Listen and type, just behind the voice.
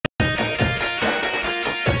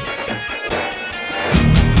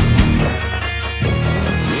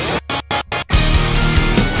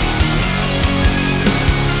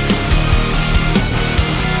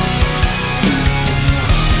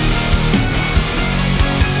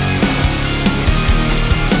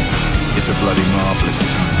bloody marvellous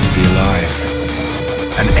time to be alive.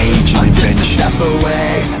 An age of invention.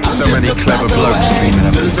 So many clever blokes dreaming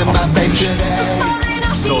up impossible missions.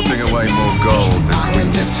 Sorting away more gold than Queen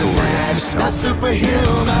Victoria herself.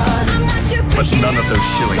 But none of those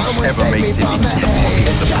shillings ever makes it into the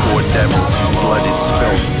pockets of the poor devils whose blood is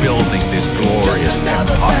spilled building this glorious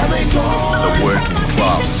empire. The working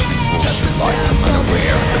class forced to life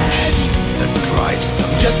unaware of the machine that drives them.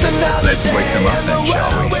 Let's wake them up then,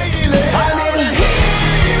 shall we? I need a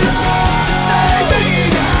hero to save me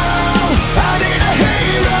now. I need a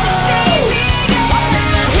hero. I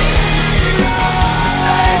need a hero to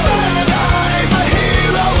save my life. A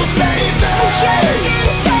hero will save me.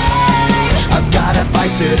 I've gotta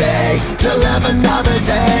fight today to live another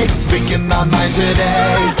day. Speaking my mind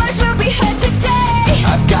today. My voice will be heard today.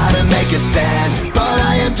 I've gotta make a stand, but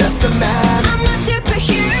I am just a man. I'm not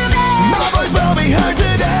superhuman. My voice will be heard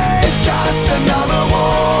today. It's just another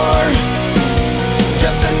war,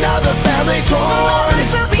 just another family My torn.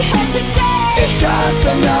 voice will be heard today. It's just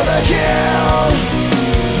another kill.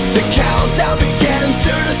 The countdown begins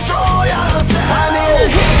to destroy us. I need